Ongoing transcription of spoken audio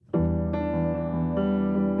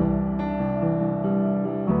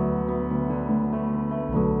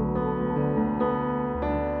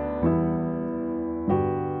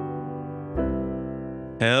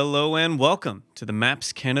Hello and welcome to the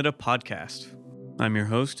Maps Canada podcast. I'm your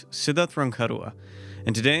host, Siddharth Rankarua,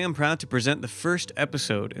 and today I'm proud to present the first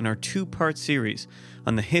episode in our two-part series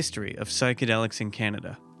on the history of psychedelics in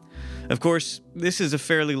Canada. Of course, this is a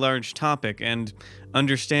fairly large topic, and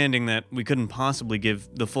understanding that we couldn't possibly give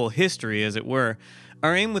the full history, as it were,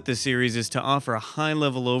 our aim with this series is to offer a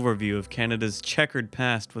high-level overview of Canada's checkered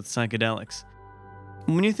past with psychedelics.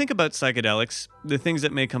 When you think about psychedelics, the things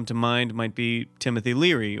that may come to mind might be Timothy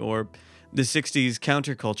Leary, or the 60s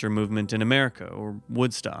counterculture movement in America, or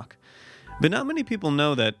Woodstock. But not many people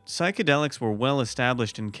know that psychedelics were well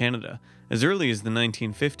established in Canada as early as the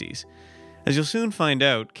 1950s. As you'll soon find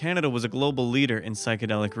out, Canada was a global leader in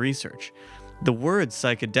psychedelic research. The word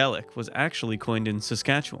psychedelic was actually coined in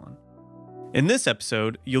Saskatchewan. In this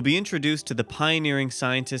episode, you'll be introduced to the pioneering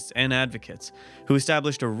scientists and advocates who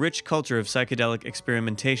established a rich culture of psychedelic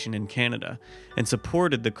experimentation in Canada and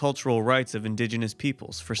supported the cultural rights of Indigenous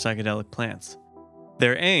peoples for psychedelic plants.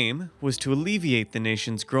 Their aim was to alleviate the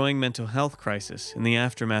nation's growing mental health crisis in the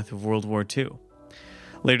aftermath of World War II.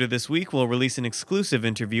 Later this week, we'll release an exclusive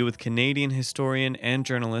interview with Canadian historian and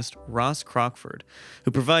journalist Ross Crockford,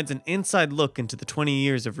 who provides an inside look into the 20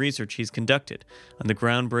 years of research he's conducted on the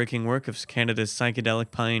groundbreaking work of Canada's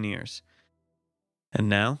psychedelic pioneers. And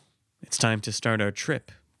now, it's time to start our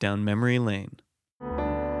trip down memory lane.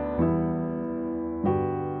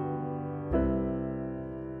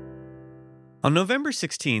 On November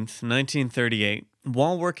 16, 1938,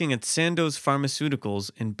 while working at Sandoz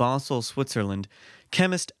Pharmaceuticals in Basel, Switzerland,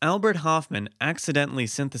 chemist Albert Hofmann accidentally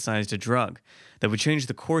synthesized a drug that would change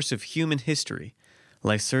the course of human history,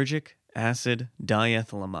 lysergic acid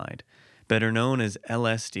diethylamide, better known as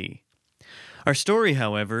LSD. Our story,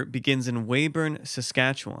 however, begins in Weyburn,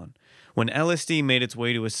 Saskatchewan, when LSD made its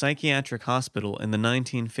way to a psychiatric hospital in the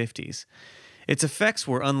 1950s. Its effects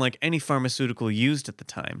were unlike any pharmaceutical used at the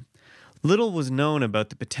time. Little was known about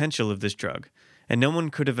the potential of this drug, and no one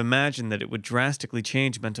could have imagined that it would drastically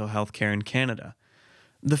change mental health care in Canada.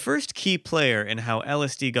 The first key player in how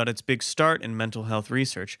LSD got its big start in mental health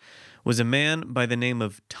research was a man by the name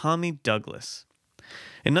of Tommy Douglas.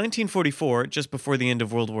 In 1944, just before the end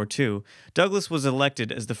of World War II, Douglas was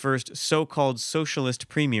elected as the first so-called socialist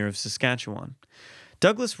premier of Saskatchewan.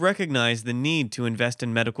 Douglas recognized the need to invest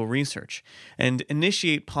in medical research and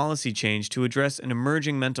initiate policy change to address an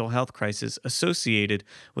emerging mental health crisis associated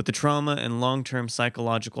with the trauma and long-term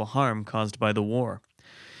psychological harm caused by the war.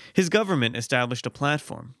 His government established a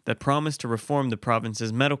platform that promised to reform the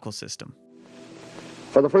province's medical system.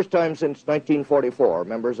 For the first time since 1944,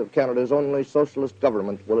 members of Canada's only socialist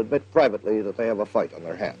government will admit privately that they have a fight on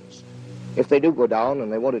their hands. If they do go down,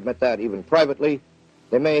 and they won't admit that even privately,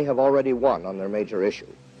 they may have already won on their major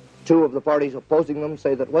issue. Two of the parties opposing them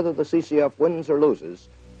say that whether the CCF wins or loses,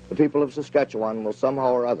 the people of Saskatchewan will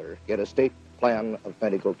somehow or other get a state plan of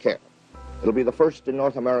medical care. It'll be the first in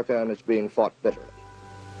North America, and it's being fought bitterly.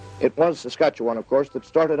 It was Saskatchewan, of course, that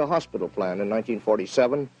started a hospital plan in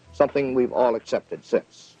 1947, something we've all accepted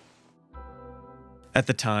since. At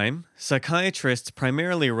the time, psychiatrists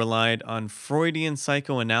primarily relied on Freudian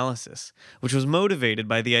psychoanalysis, which was motivated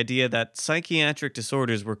by the idea that psychiatric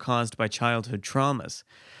disorders were caused by childhood traumas.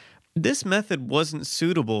 This method wasn't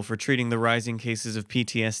suitable for treating the rising cases of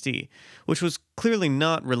PTSD, which was clearly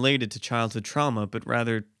not related to childhood trauma, but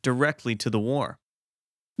rather directly to the war.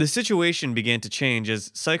 The situation began to change as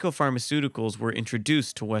psychopharmaceuticals were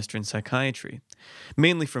introduced to Western psychiatry,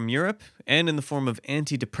 mainly from Europe and in the form of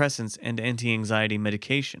antidepressants and anti-anxiety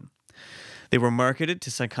medication. They were marketed to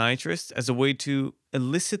psychiatrists as a way to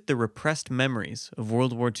elicit the repressed memories of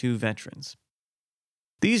World War II veterans.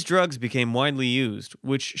 These drugs became widely used,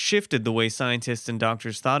 which shifted the way scientists and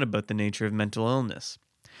doctors thought about the nature of mental illness.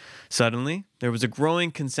 Suddenly, there was a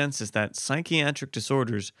growing consensus that psychiatric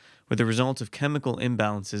disorders were the result of chemical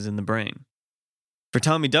imbalances in the brain. For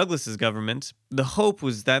Tommy Douglas's government, the hope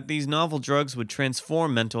was that these novel drugs would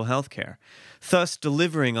transform mental health care, thus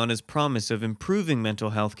delivering on his promise of improving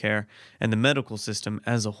mental health care and the medical system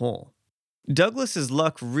as a whole. Douglas's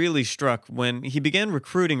luck really struck when he began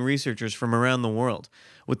recruiting researchers from around the world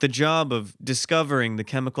with the job of discovering the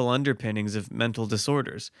chemical underpinnings of mental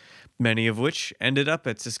disorders, many of which ended up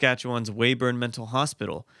at Saskatchewan's Weyburn Mental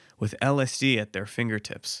Hospital with LSD at their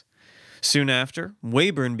fingertips. Soon after,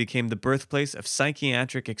 Weyburn became the birthplace of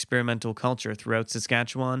psychiatric experimental culture throughout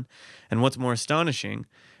Saskatchewan, and what's more astonishing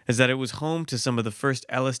is that it was home to some of the first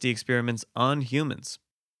LSD experiments on humans.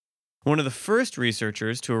 One of the first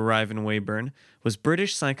researchers to arrive in Weyburn was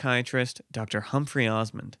British psychiatrist Dr. Humphrey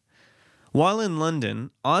Osmond. While in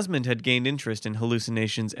London, Osmond had gained interest in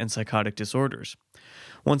hallucinations and psychotic disorders.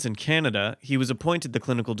 Once in Canada, he was appointed the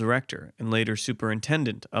clinical director and later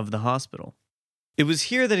superintendent of the hospital. It was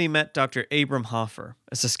here that he met Dr. Abram Hoffer,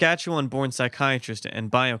 a Saskatchewan-born psychiatrist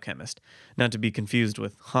and biochemist, not to be confused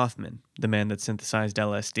with Hoffman, the man that synthesized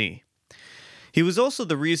LSD. He was also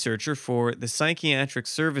the researcher for the Psychiatric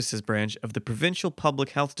Services branch of the Provincial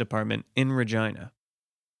Public Health Department in Regina.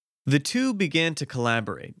 The two began to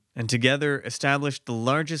collaborate, and together established the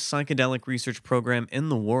largest psychedelic research program in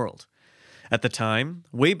the world. At the time,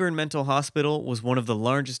 Weyburn Mental Hospital was one of the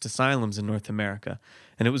largest asylums in North America,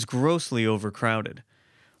 and it was grossly overcrowded.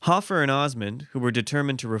 Hoffer and Osmond, who were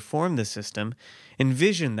determined to reform the system,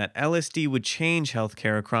 envisioned that LSD would change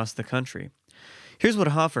healthcare across the country. Here's what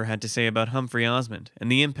Hoffer had to say about Humphrey Osmond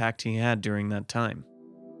and the impact he had during that time.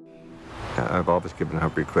 I've always given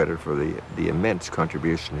Humphrey credit for the immense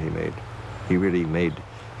contribution he made.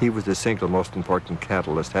 He was the single most important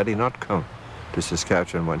catalyst. Had he not come to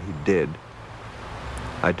Saskatchewan when he did,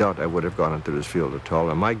 I doubt I would have gone into this field at all.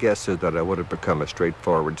 And my guess is that I would have become a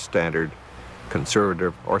straightforward, standard,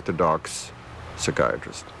 conservative, orthodox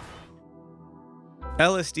psychiatrist.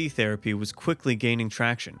 LSD therapy was quickly gaining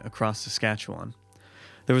traction across Saskatchewan.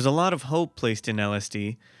 There was a lot of hope placed in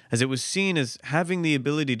LSD, as it was seen as having the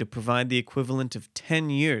ability to provide the equivalent of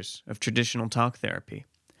 10 years of traditional talk therapy.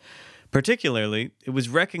 Particularly, it was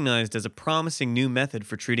recognized as a promising new method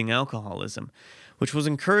for treating alcoholism, which was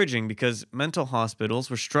encouraging because mental hospitals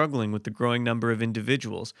were struggling with the growing number of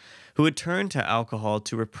individuals who had turned to alcohol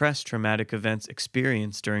to repress traumatic events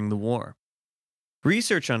experienced during the war.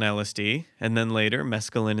 Research on LSD, and then later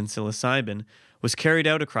mescaline and psilocybin, was carried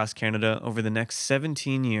out across Canada over the next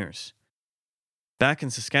 17 years. Back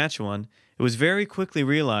in Saskatchewan, it was very quickly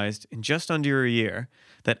realized in just under a year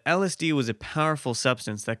that LSD was a powerful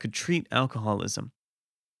substance that could treat alcoholism.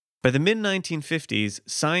 By the mid-1950s,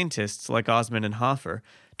 scientists like Osmond and Hoffer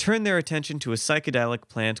turned their attention to a psychedelic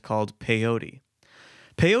plant called peyote.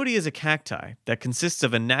 Peyote is a cacti that consists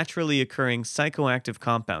of a naturally occurring psychoactive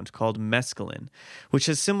compound called mescaline, which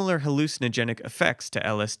has similar hallucinogenic effects to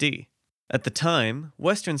LSD. At the time,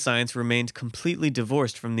 Western science remained completely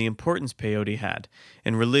divorced from the importance peyote had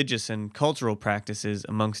in religious and cultural practices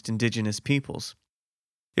amongst indigenous peoples.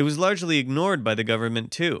 It was largely ignored by the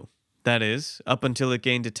government too. That is, up until it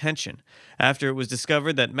gained attention, after it was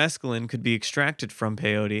discovered that mescaline could be extracted from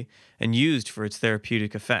peyote and used for its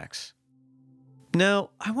therapeutic effects.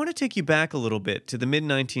 Now, I want to take you back a little bit to the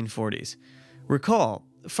mid-1940s. Recall,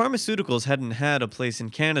 pharmaceuticals hadn't had a place in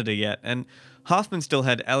Canada yet, and Hoffman still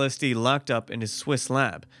had LSD locked up in his Swiss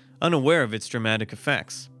lab, unaware of its dramatic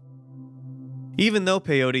effects. Even though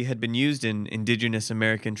peyote had been used in indigenous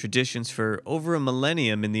American traditions for over a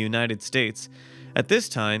millennium in the United States, at this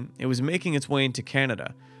time it was making its way into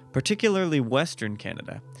Canada, particularly Western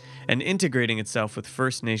Canada, and integrating itself with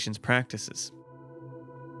First Nations practices.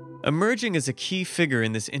 Emerging as a key figure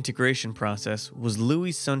in this integration process was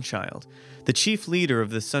Louis Sunchild, the chief leader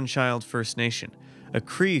of the Sunchild First Nation, a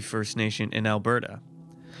Cree First Nation in Alberta.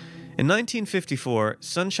 In 1954,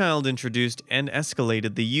 Sunchild introduced and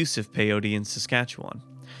escalated the use of peyote in Saskatchewan.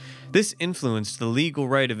 This influenced the legal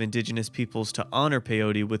right of Indigenous peoples to honor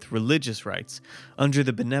peyote with religious rights under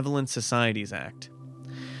the Benevolent Societies Act.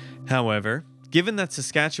 However, given that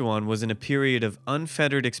Saskatchewan was in a period of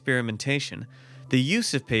unfettered experimentation, the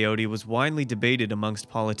use of peyote was widely debated amongst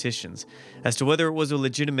politicians as to whether it was a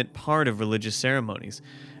legitimate part of religious ceremonies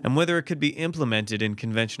and whether it could be implemented in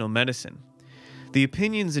conventional medicine. The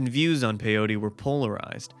opinions and views on peyote were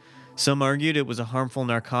polarized. Some argued it was a harmful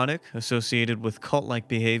narcotic associated with cult-like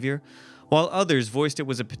behavior, while others voiced it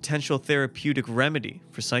was a potential therapeutic remedy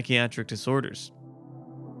for psychiatric disorders.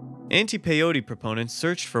 Anti-peyote proponents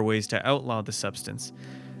searched for ways to outlaw the substance.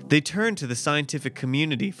 They turned to the scientific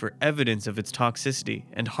community for evidence of its toxicity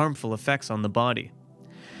and harmful effects on the body.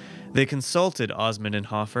 They consulted Osmond and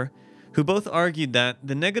Hoffer, who both argued that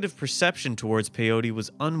the negative perception towards peyote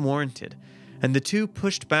was unwarranted, and the two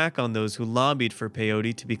pushed back on those who lobbied for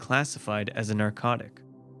peyote to be classified as a narcotic.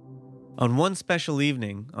 On one special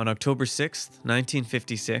evening, on October 6,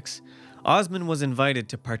 1956, Osmond was invited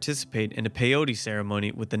to participate in a peyote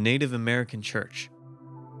ceremony with the Native American Church.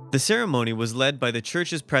 The ceremony was led by the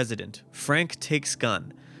church's president, Frank Takes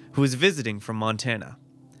Gun, who was visiting from Montana.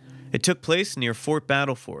 It took place near Fort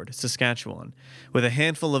Battleford, Saskatchewan, with a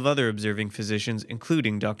handful of other observing physicians,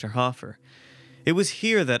 including Dr. Hoffer. It was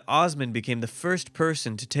here that Osmond became the first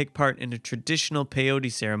person to take part in a traditional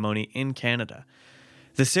peyote ceremony in Canada.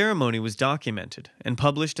 The ceremony was documented and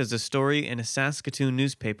published as a story in a Saskatoon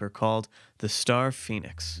newspaper called the Star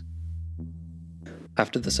Phoenix.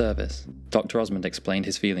 After the service, Dr. Osmond explained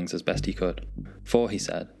his feelings as best he could, for, he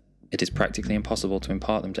said, it is practically impossible to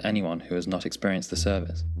impart them to anyone who has not experienced the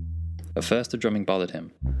service. At first the drumming bothered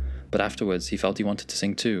him, but afterwards he felt he wanted to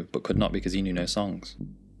sing too, but could not because he knew no songs.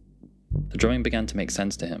 The drumming began to make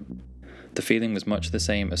sense to him. The feeling was much the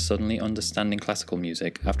same as suddenly understanding classical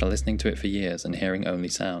music after listening to it for years and hearing only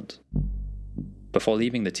sound. Before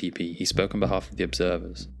leaving the teepee, he spoke on behalf of the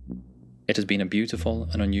observers. It has been a beautiful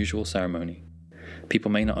and unusual ceremony.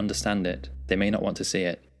 People may not understand it, they may not want to see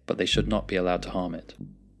it, but they should not be allowed to harm it.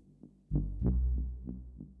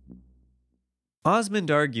 Osmond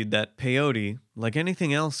argued that peyote, like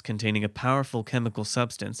anything else containing a powerful chemical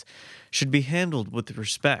substance, should be handled with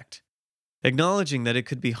respect. Acknowledging that it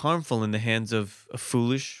could be harmful in the hands of a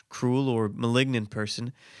foolish, cruel, or malignant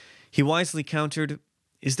person, he wisely countered,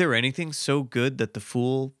 "Is there anything so good that the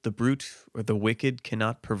fool, the brute, or the wicked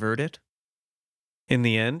cannot pervert it?" In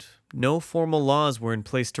the end, no formal laws were in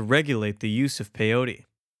place to regulate the use of peyote.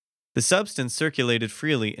 The substance circulated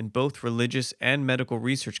freely in both religious and medical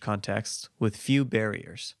research contexts with few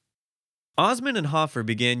barriers. Osmond and Hoffer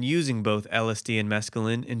began using both LSD and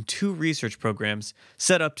mescaline in 2 research programs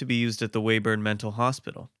set up to be used at the Weyburn Mental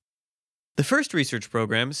Hospital. The first research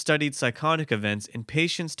program studied psychotic events in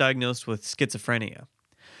patients diagnosed with schizophrenia.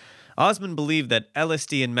 Osmond believed that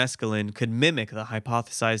LSD and mescaline could mimic the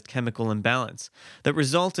hypothesized chemical imbalance that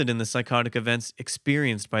resulted in the psychotic events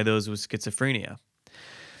experienced by those with schizophrenia.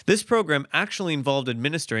 This program actually involved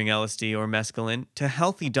administering LSD or mescaline to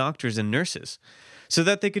healthy doctors and nurses so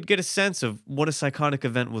that they could get a sense of what a psychotic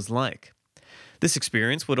event was like. This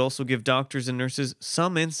experience would also give doctors and nurses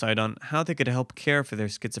some insight on how they could help care for their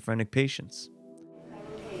schizophrenic patients.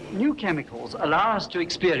 New chemicals allow us to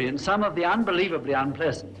experience some of the unbelievably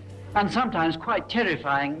unpleasant and sometimes quite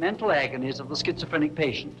terrifying mental agonies of the schizophrenic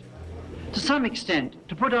patient. To some extent,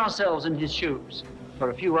 to put ourselves in his shoes for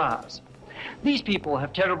a few hours. These people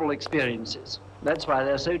have terrible experiences. That's why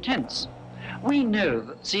they're so tense. We know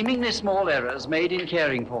that seemingly small errors made in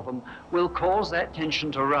caring for them will cause that tension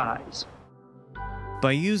to rise.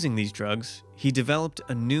 By using these drugs, he developed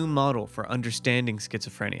a new model for understanding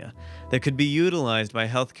schizophrenia that could be utilized by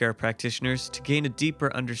healthcare practitioners to gain a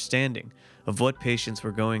deeper understanding of what patients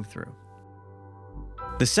were going through.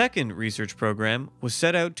 The second research program was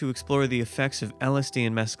set out to explore the effects of LSD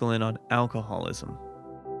and mescaline on alcoholism.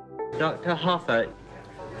 Dr. Hoffer,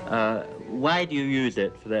 why do you use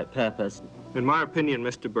it for that purpose? In my opinion,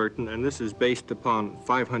 Mr. Burton, and this is based upon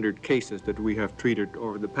 500 cases that we have treated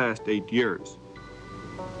over the past 8 years,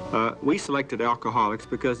 we selected alcoholics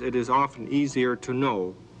because it is often easier to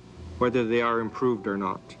know whether they are improved or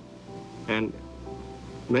not. And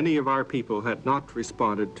many of our people had not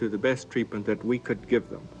responded to the best treatment that we could give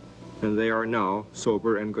them, and they are now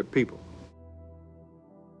sober and good people.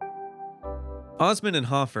 Osmond and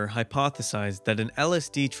Hoffer hypothesized that an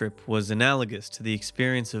LSD trip was analogous to the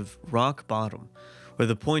experience of rock bottom, or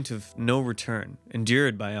the point of no return,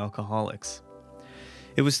 endured by alcoholics.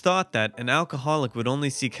 It was thought that an alcoholic would only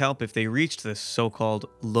seek help if they reached this so-called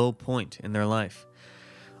low point in their life.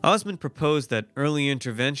 Osmond proposed that early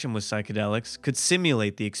intervention with psychedelics could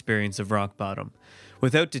simulate the experience of rock bottom,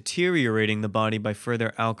 without deteriorating the body by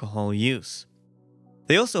further alcohol use.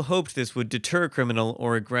 They also hoped this would deter criminal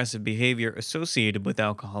or aggressive behavior associated with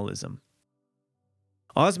alcoholism.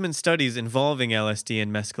 Osmond's studies involving LSD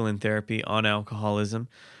and mescaline therapy on alcoholism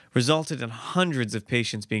resulted in hundreds of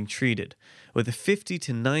patients being treated, with a 50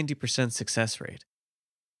 to 90% success rate.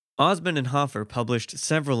 Osmond and Hoffer published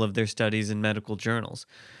several of their studies in medical journals,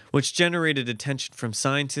 which generated attention from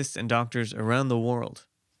scientists and doctors around the world.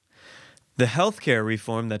 The healthcare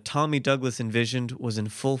reform that Tommy Douglas envisioned was in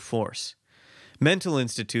full force. Mental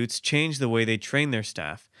institutes changed the way they trained their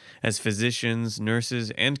staff, as physicians,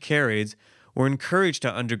 nurses, and care aides were encouraged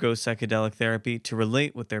to undergo psychedelic therapy to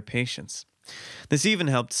relate with their patients. This even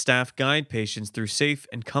helped staff guide patients through safe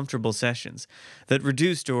and comfortable sessions that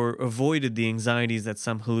reduced or avoided the anxieties that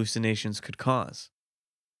some hallucinations could cause.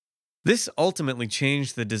 This ultimately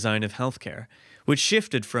changed the design of healthcare, which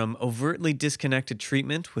shifted from overtly disconnected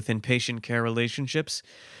treatment within patient care relationships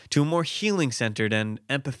to a more healing-centered and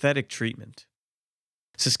empathetic treatment.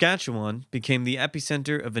 Saskatchewan became the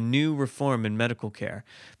epicenter of a new reform in medical care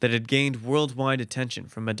that had gained worldwide attention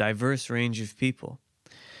from a diverse range of people.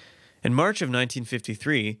 In March of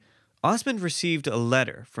 1953, Osmond received a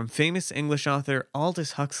letter from famous English author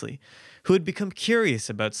Aldous Huxley, who had become curious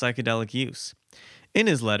about psychedelic use. In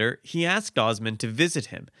his letter, he asked Osmond to visit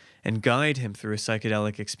him and guide him through a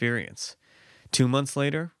psychedelic experience. 2 months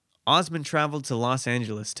later, Osmond traveled to Los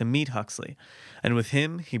Angeles to meet Huxley, and with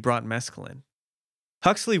him, he brought mescaline.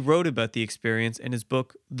 Huxley wrote about the experience in his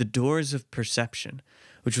book The Doors of Perception,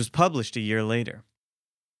 which was published a year later.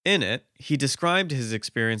 In it, he described his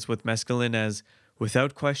experience with mescaline as,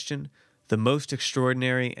 without question, the most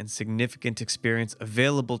extraordinary and significant experience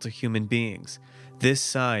available to human beings, this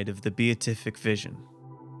side of the beatific vision.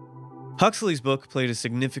 Huxley's book played a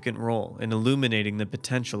significant role in illuminating the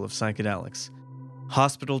potential of psychedelics.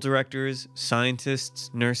 Hospital directors, scientists,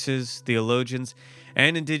 nurses, theologians,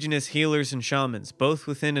 and indigenous healers and shamans, both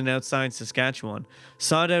within and outside Saskatchewan,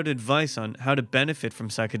 sought out advice on how to benefit from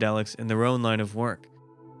psychedelics in their own line of work.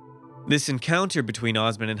 This encounter between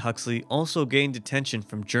Osmond and Huxley also gained attention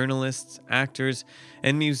from journalists, actors,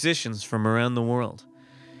 and musicians from around the world.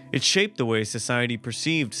 It shaped the way society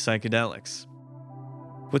perceived psychedelics.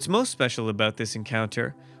 What's most special about this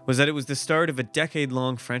encounter was that it was the start of a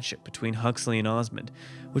decade-long friendship between Huxley and Osmond,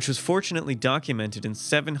 which was fortunately documented in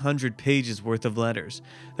 700 pages worth of letters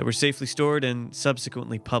that were safely stored and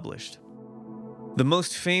subsequently published. The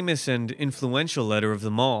most famous and influential letter of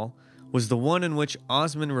them all was the one in which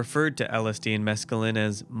Osmond referred to LSD and mescaline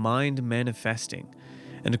as mind manifesting,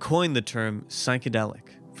 and coined the term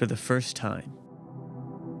psychedelic for the first time.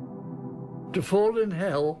 To fall in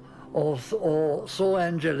hell or so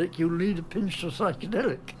angelic, you need a pinch of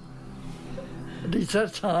psychedelic. At least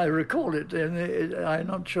that's how I recall it, and I'm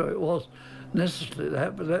not sure it was necessarily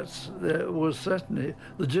that, but that was certainly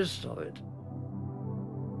the gist of it.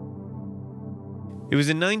 It was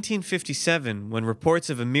in 1957 when reports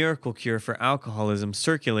of a miracle cure for alcoholism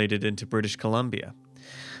circulated into British Columbia.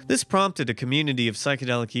 This prompted a community of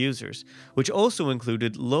psychedelic users, which also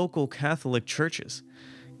included local Catholic churches.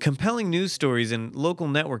 Compelling news stories and local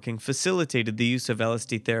networking facilitated the use of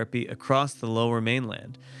LSD therapy across the Lower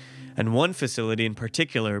Mainland, and one facility in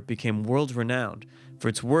particular became world-renowned for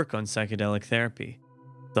its work on psychedelic therapy,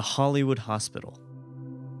 the Hollywood Hospital.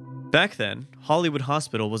 Back then, Hollywood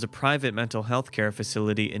Hospital was a private mental health care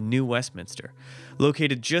facility in New Westminster,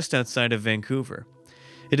 located just outside of Vancouver.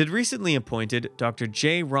 It had recently appointed Dr.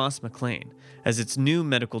 J. Ross McLean as its new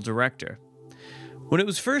medical director. When it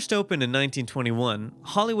was first opened in 1921,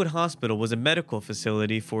 Hollywood Hospital was a medical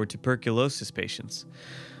facility for tuberculosis patients.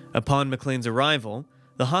 Upon McLean's arrival,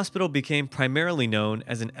 the hospital became primarily known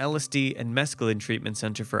as an LSD and mescaline treatment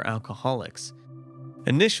center for alcoholics.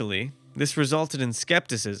 Initially, this resulted in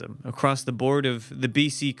skepticism across the board of the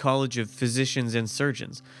BC College of Physicians and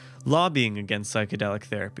Surgeons, lobbying against psychedelic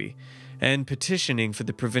therapy, and petitioning for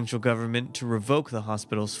the provincial government to revoke the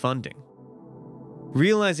hospital's funding.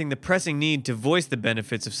 Realizing the pressing need to voice the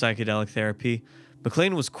benefits of psychedelic therapy,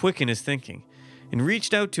 McLean was quick in his thinking and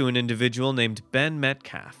reached out to an individual named Ben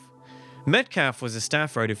Metcalf. Metcalf was a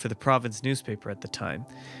staff writer for the province newspaper at the time,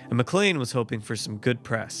 and McLean was hoping for some good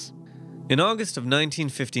press. In August of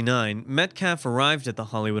 1959, Metcalf arrived at the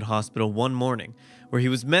Hollywood Hospital one morning, where he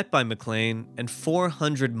was met by McLean and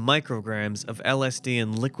 400 micrograms of LSD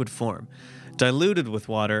in liquid form, diluted with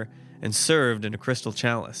water and served in a crystal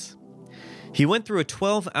chalice. He went through a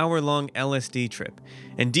 12-hour-long LSD trip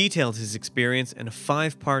and detailed his experience in a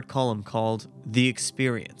 5-part column called The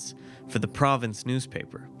Experience for the province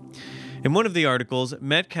newspaper. In one of the articles,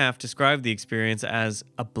 Metcalf described the experience as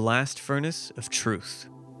a blast furnace of truth.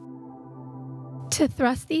 To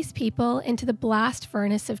thrust these people into the blast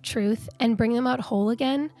furnace of truth and bring them out whole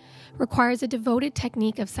again requires a devoted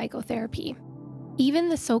technique of psychotherapy. Even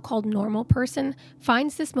the so-called normal person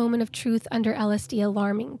finds this moment of truth under LSD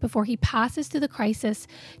alarming before he passes through the crisis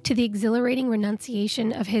to the exhilarating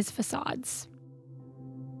renunciation of his facades.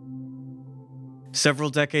 Several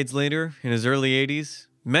decades later, in his early 80s,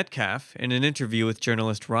 Metcalf, in an interview with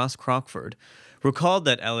journalist Ross Crockford, recalled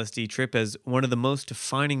that LSD trip as one of the most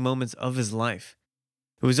defining moments of his life.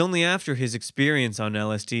 It was only after his experience on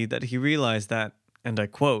LSD that he realized that, and I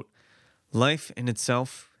quote, "Life in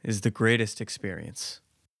itself is the greatest experience."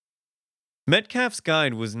 Metcalf's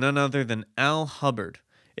guide was none other than Al Hubbard,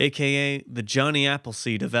 aka the Johnny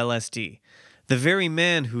Appleseed of LSD, the very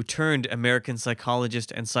man who turned American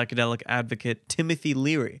psychologist and psychedelic advocate Timothy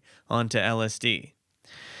Leary onto LSD.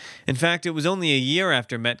 In fact, it was only a year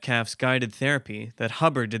after Metcalf's guided therapy that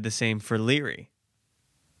Hubbard did the same for Leary.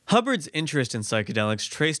 Hubbard's interest in psychedelics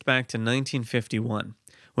traced back to 1951,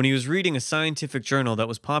 when he was reading a scientific journal that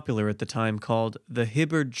was popular at the time called the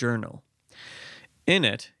Hibbard Journal. In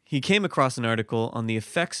it, he came across an article on the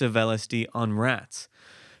effects of LSD on rats.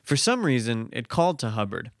 For some reason, it called to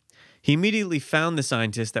Hubbard. He immediately found the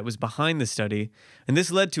scientist that was behind the study, and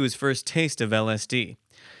this led to his first taste of LSD.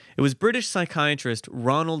 It was British psychiatrist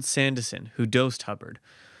Ronald Sanderson who dosed Hubbard.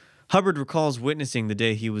 Hubbard recalls witnessing the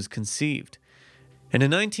day he was conceived. In a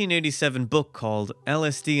 1987 book called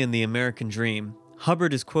LSD and the American Dream,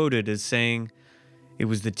 Hubbard is quoted as saying, It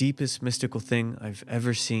was the deepest mystical thing I've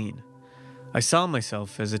ever seen. I saw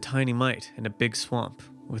myself as a tiny mite in a big swamp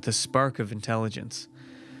with a spark of intelligence.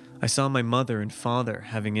 I saw my mother and father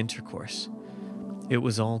having intercourse. It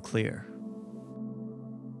was all clear.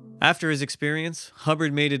 After his experience,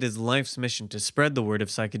 Hubbard made it his life's mission to spread the word of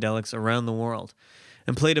psychedelics around the world,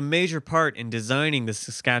 and played a major part in designing the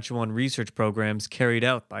Saskatchewan research programs carried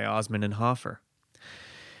out by Osmond and Hoffer.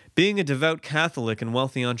 Being a devout Catholic and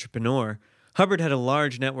wealthy entrepreneur, Hubbard had a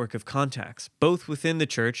large network of contacts, both within the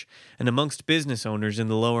church and amongst business owners in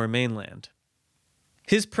the Lower Mainland.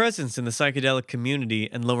 His presence in the psychedelic community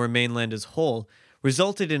and Lower Mainland as whole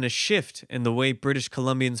resulted in a shift in the way British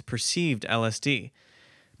Columbians perceived LSD.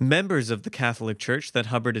 Members of the Catholic Church that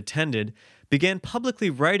Hubbard attended began publicly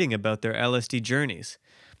writing about their LSD journeys.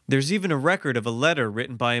 There's even a record of a letter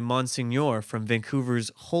written by a Monsignor from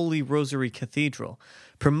Vancouver's Holy Rosary Cathedral,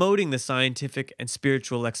 promoting the scientific and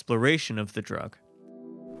spiritual exploration of the drug.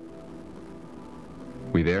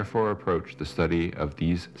 We therefore approach the study of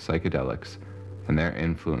these psychedelics and their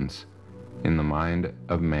influence in the mind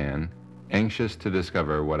of man, anxious to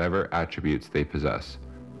discover whatever attributes they possess,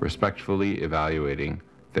 respectfully evaluating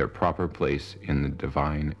their proper place in the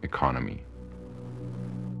divine economy.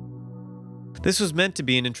 This was meant to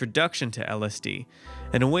be an introduction to LSD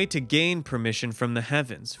and a way to gain permission from the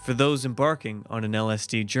heavens for those embarking on an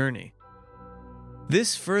LSD journey.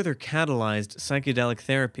 This further catalyzed psychedelic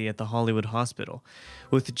therapy at the Hollywood Hospital,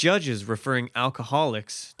 with judges referring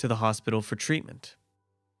alcoholics to the hospital for treatment.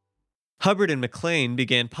 Hubbard and McLean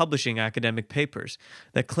began publishing academic papers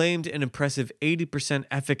that claimed an impressive 80%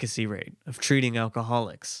 efficacy rate of treating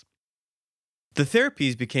alcoholics. The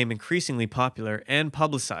therapies became increasingly popular and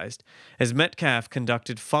publicized as Metcalf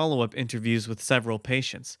conducted follow-up interviews with several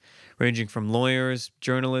patients, ranging from lawyers,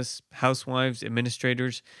 journalists, housewives,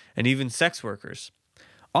 administrators, and even sex workers.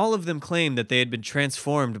 All of them claimed that they had been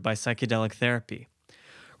transformed by psychedelic therapy.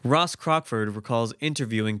 Ross Crockford recalls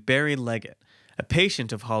interviewing Barry Leggett, a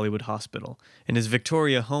patient of Hollywood Hospital, in his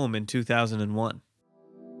Victoria home in 2001.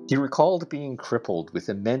 He recalled being crippled with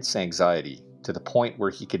immense anxiety to the point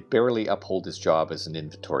where he could barely uphold his job as an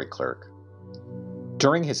inventory clerk.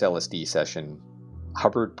 During his LSD session,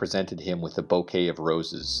 Hubbard presented him with a bouquet of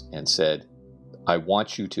roses and said, "I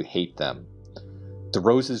want you to hate them." The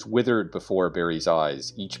roses withered before Barry's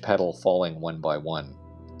eyes, each petal falling one by one,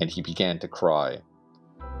 and he began to cry.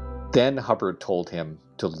 Then Hubbard told him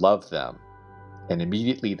to love them, and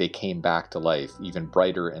immediately they came back to life, even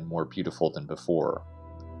brighter and more beautiful than before.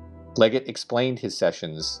 Leggett explained his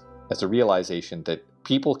sessions as a realization that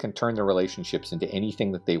people can turn their relationships into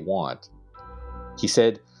anything that they want. He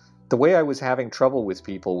said, "The way I was having trouble with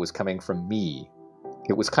people was coming from me.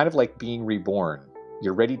 It was kind of like being reborn.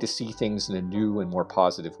 You're ready to see things in a new and more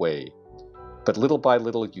positive way. But little by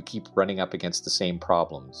little, you keep running up against the same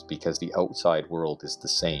problems because the outside world is the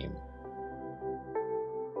same."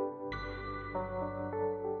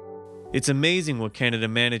 It's amazing what Canada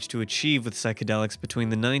managed to achieve with psychedelics between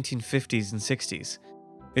the 1950s and 60s.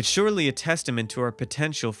 It's surely a testament to our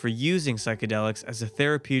potential for using psychedelics as a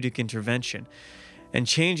therapeutic intervention and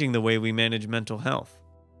changing the way we manage mental health.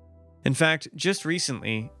 In fact, just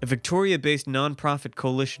recently, a Victoria-based nonprofit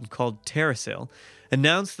coalition called TerraSil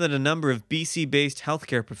announced that a number of BC-based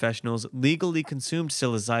healthcare professionals legally consumed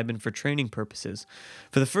psilocybin for training purposes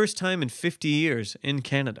for the first time in 50 years in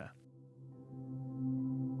Canada.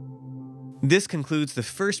 This concludes the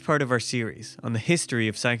first part of our series on the history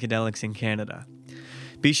of psychedelics in Canada.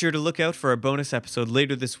 Be sure to look out for our bonus episode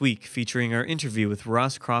later this week featuring our interview with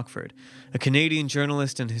Ross Crockford, a Canadian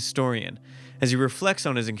journalist and historian, as he reflects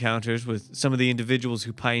on his encounters with some of the individuals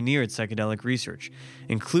who pioneered psychedelic research,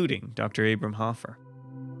 including Dr. Abram Hoffer.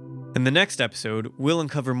 In the next episode, we'll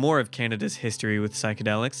uncover more of Canada's history with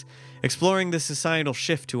psychedelics, exploring the societal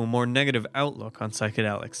shift to a more negative outlook on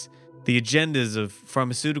psychedelics, the agendas of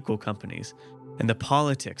pharmaceutical companies, and the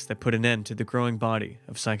politics that put an end to the growing body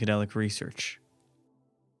of psychedelic research.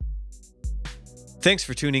 Thanks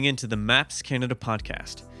for tuning in to the MAPS Canada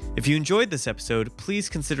podcast. If you enjoyed this episode, please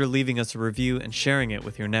consider leaving us a review and sharing it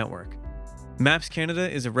with your network. MAPS Canada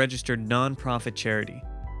is a registered non-profit charity.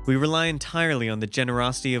 We rely entirely on the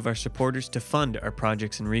generosity of our supporters to fund our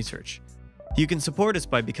projects and research. You can support us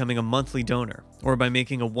by becoming a monthly donor or by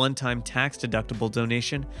making a one-time tax-deductible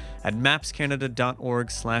donation at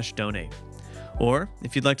mapscanada.org/donate. Or,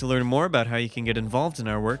 if you'd like to learn more about how you can get involved in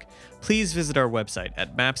our work, please visit our website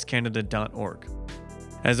at mapscanada.org.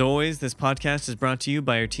 As always, this podcast is brought to you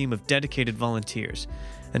by our team of dedicated volunteers,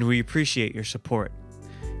 and we appreciate your support.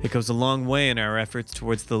 It goes a long way in our efforts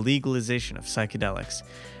towards the legalization of psychedelics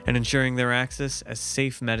and ensuring their access as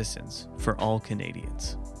safe medicines for all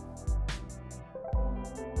Canadians.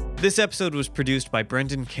 This episode was produced by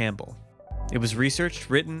Brendan Campbell. It was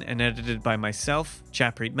researched, written, and edited by myself,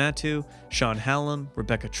 Chappreet Mattu, Sean Hallam,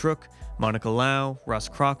 Rebecca Trook, Monica Lau, Ross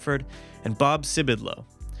Crockford, and Bob Sibidlow.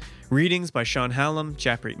 Readings by Sean Hallam,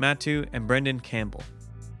 Chappreet Mattu, and Brendan Campbell.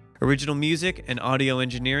 Original music and audio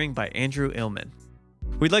engineering by Andrew Illman.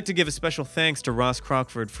 We'd like to give a special thanks to Ross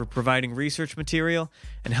Crockford for providing research material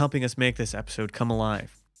and helping us make this episode come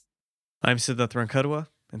alive. I'm Siddharth Rankadwa,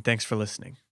 and thanks for listening.